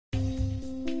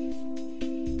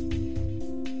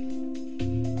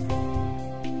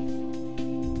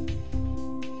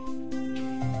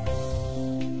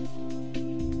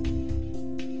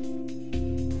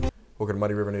Welcome to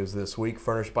Muddy River News this week,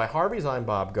 furnished by Harvey's. I'm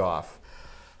Bob Goff.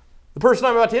 The person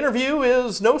I'm about to interview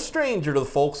is no stranger to the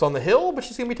folks on the Hill, but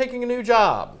she's going to be taking a new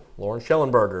job. Lauren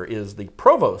Schellenberger is the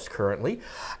provost currently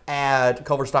at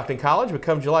Culver-Stockton College. But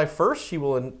come July 1st, she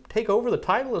will take over the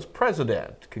title as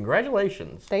president.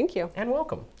 Congratulations. Thank you. And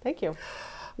welcome. Thank you.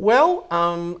 Well,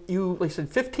 you said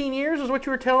 15 years is what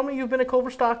you were telling me you've been at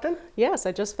Culver-Stockton? Yes,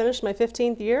 I just finished my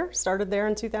 15th year, started there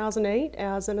in 2008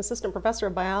 as an assistant professor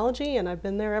of biology, and I've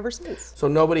been there ever since. So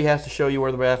nobody has to show you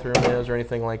where the bathroom is or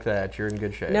anything like that? You're in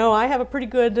good shape? No, I have a pretty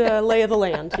good lay of the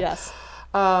land, yes.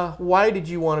 Why did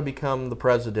you want to become the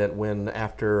president when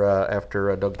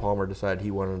after Doug Palmer decided he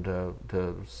wanted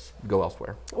to go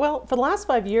elsewhere? Well, for the last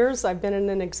 5 years, I've been in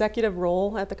an executive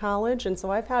role at the college, and so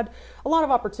I've had a lot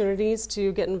of opportunities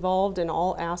to get involved in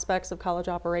all aspects of college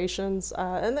operations.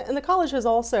 And the college has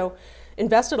also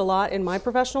invested a lot in my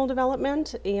professional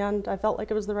development, and I felt like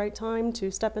it was the right time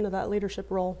to step into that leadership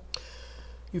role.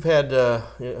 You've had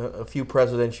a few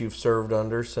presidents you've served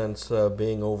under since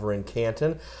being over in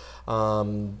Canton.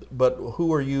 But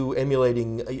who are you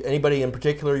emulating? Anybody in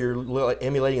particular you're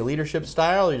emulating a leadership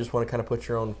style, or you just want to kind of put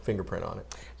your own fingerprint on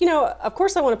it? You know, of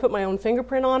course I want to put my own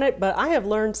fingerprint on it, but I have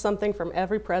learned something from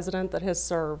every president that has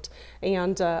served.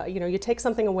 And, you know, you take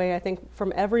something away, I think,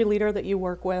 from every leader that you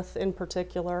work with in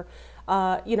particular.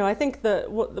 You know, I think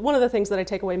one of the things that I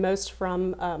take away most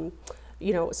from,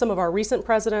 you know, some of our recent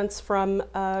presidents, from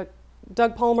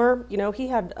Doug Palmer, you know, he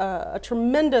had a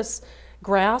tremendous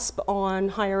grasp on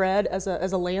higher ed as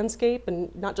a landscape,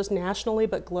 and not just nationally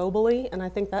but globally, and I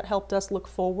think that helped us look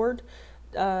forward.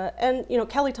 And you know,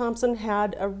 Kelly Thompson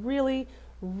had a really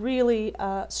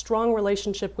strong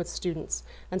relationship with students,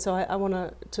 and so I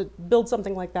want to build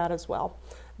something like that as well.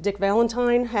 Dick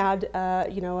Valentine had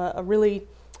you know, a really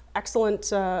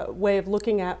excellent way of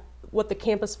looking at what the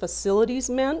campus facilities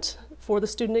meant for the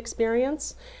student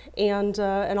experience, and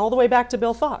all the way back to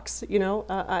Bill Fox. You know,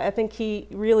 I think he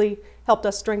really helped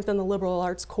us strengthen the liberal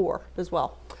arts core as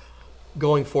well.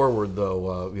 Going forward,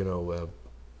 though, you know,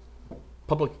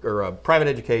 public or private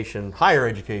education, higher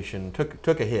education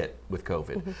took a hit with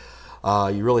COVID.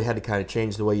 Mm-hmm. You really had to kind of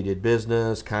change the way you did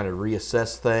business, kind of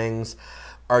reassess things.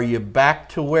 Are you back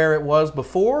to where it was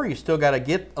before? Or you still got to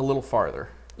get a little farther?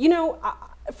 You know,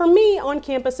 for me, on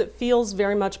campus, it feels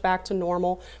very much back to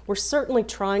normal. We're certainly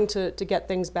trying to get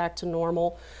things back to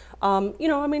normal. You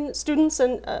know, I mean, students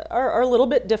are a little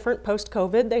bit different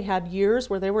post-COVID. They had years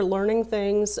where they were learning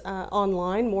things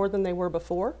online more than they were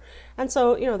before. And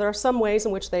so, you know, there are some ways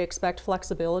in which they expect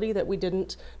flexibility that we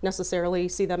didn't necessarily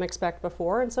see them expect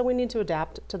before. And so we need to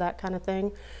adapt to that kind of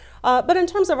thing. But in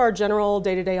terms of our general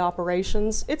day-to-day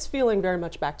operations, it's feeling very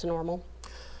much back to normal.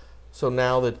 So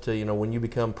now that, you know, when you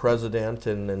become president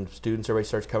and students, everybody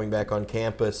starts coming back on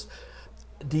campus,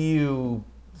 do you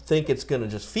think it's going to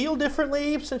just feel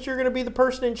differently since you're going to be the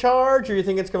person in charge? Or you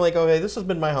think it's going to be like, okay, this has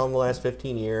been my home the last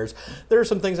 15 years. There are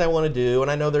some things I want to do,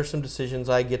 and I know there's some decisions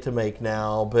I get to make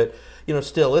now, but, you know,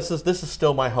 still, this is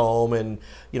still my home, and,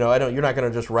 you know, you're not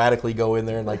going to just radically go in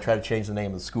there and like try to change the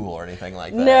name of the school or anything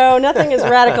like that. No, nothing as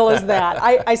radical as that.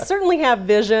 I certainly have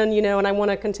vision, you know, and I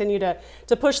want to continue to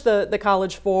push the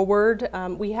college forward.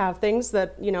 We have things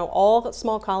that, you know, all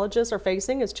small colleges are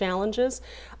facing as challenges,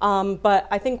 but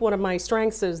I think one of my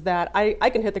strengths is that I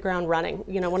can hit the ground running.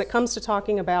 You know, when it comes to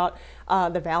talking about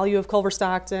the value of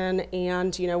Culver-Stockton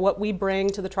and, you know, what we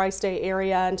bring to the tri-state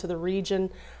area and to the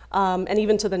region, and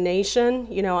even to the nation,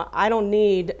 you know, I don't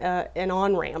need an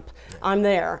on-ramp. I'm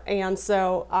there. And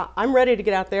so I'm ready to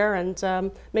get out there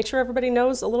and make sure everybody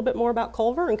knows a little bit more about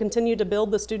Culver and continue to build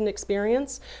the student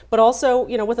experience, but also,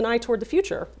 you know, with an eye toward the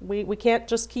future. We can't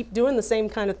just keep doing the same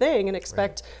kind of thing and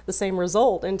expect the same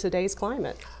result in today's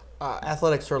climate.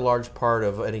 Athletics are a large part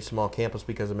of any small campus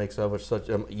because it makes up such,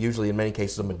 usually in many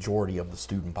cases, a majority of the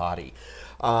student body.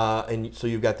 And so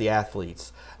you've got the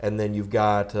athletes, and then you've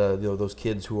got you know, those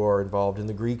kids who are involved in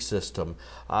the Greek system.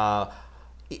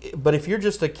 But if you're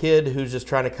just a kid who's just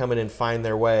trying to come in and find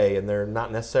their way, and they're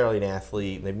not necessarily an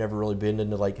athlete, and they've never really been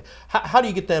into, like, how do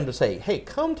you get them to say, hey,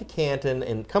 come to Canton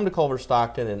and come to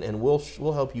Culver-Stockton, and we'll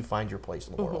help you find your place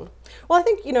in the world? Well, I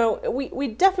think, you know, we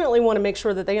definitely want to make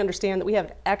sure that they understand that we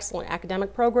have excellent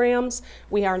academic programs.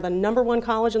 We are the #1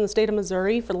 college in the state of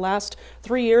Missouri for the last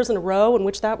 3 years in a row, in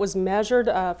which that was measured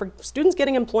for students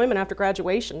getting employment after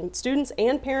graduation. Students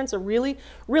and parents are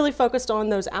really focused on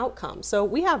those outcomes. So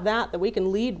we have that we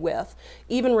can lead with,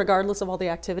 even regardless of all the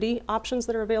activity options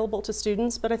that are available to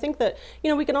students. But I think that, you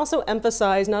know, we can also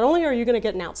emphasize, not only are you going to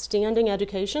get an outstanding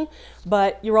education,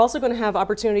 but you're also going to have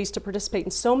opportunities to participate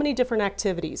in so many different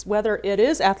activities, whether it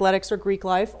is athletics or Greek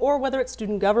life, or whether it's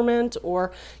student government,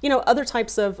 or, you know, other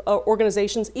types of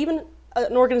organizations, even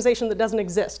an organization that doesn't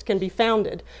exist can be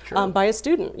founded by a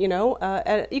student. You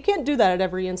know, you can't do that at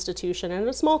every institution. And at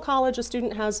a small college, a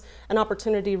student has an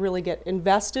opportunity to really get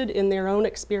invested in their own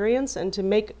experience and to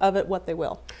make of it what they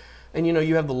will. And you know,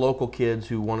 you have the local kids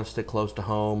who want to stick close to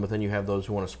home, but then you have those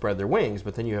who want to spread their wings,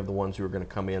 but then you have the ones who are going to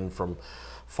come in from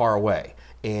far away.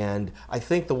 And I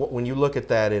think when you look at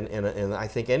that, and I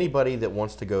think anybody that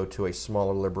wants to go to a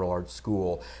smaller liberal arts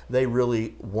school, they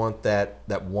really want that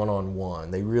one-on-one.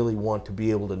 They really want to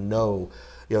be able to know,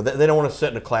 you know, they don't want to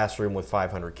sit in a classroom with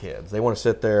 500 kids. They want to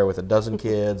sit there with a dozen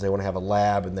kids. They want to have a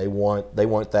lab, and they want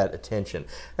that attention.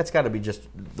 That's got to be just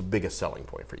the biggest selling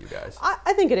point for you guys.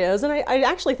 I think it is, and I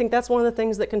actually think that's one of the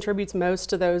things that contributes most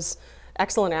to those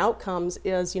excellent outcomes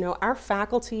is, you know, our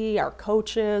faculty, our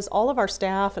coaches, all of our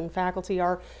staff and faculty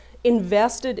are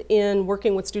invested in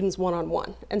working with students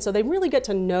one-on-one. And so they really get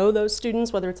to know those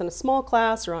students, whether it's in a small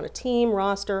class or on a team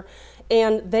roster,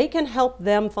 and they can help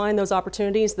them find those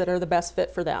opportunities that are the best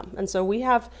fit for them. And so we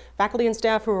have faculty and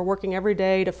staff who are working every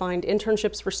day to find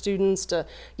internships for students, to,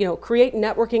 you know, create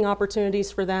networking opportunities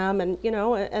for them, and, you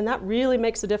know, and that really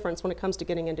makes a difference when it comes to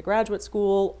getting into graduate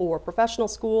school or professional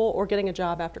school or getting a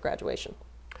job after graduation.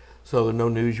 So no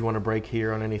news you want to break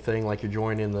here on anything, like you're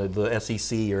joining the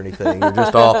SEC or anything?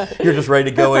 You're just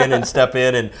ready to go in and step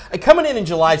in. And coming in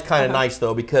July is kind of nice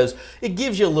though, because it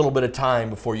gives you a little bit of time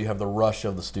before you have the rush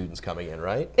of the students coming in,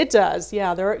 right? It does,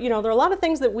 yeah. There are a lot of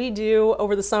things that we do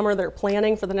over the summer that are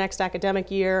planning for the next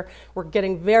academic year. We're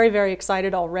getting very, very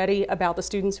excited already about the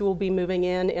students who will be moving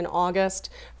in August,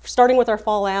 starting with our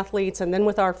fall athletes and then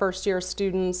with our first year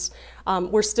students.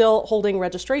 We're still holding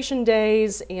registration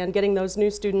days and getting those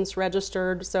new students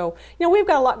registered. So, you know, we've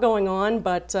got a lot going on,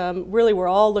 but really we're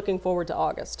all looking forward to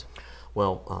August.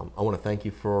 Well, I want to thank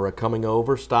you for coming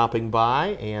over, stopping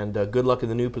by, and good luck in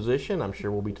the new position. I'm sure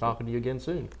we'll be talking to you again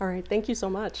soon. All right, thank you so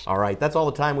much. All right, that's all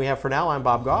the time we have for now. I'm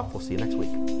Bob Goff. We'll see you next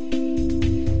week.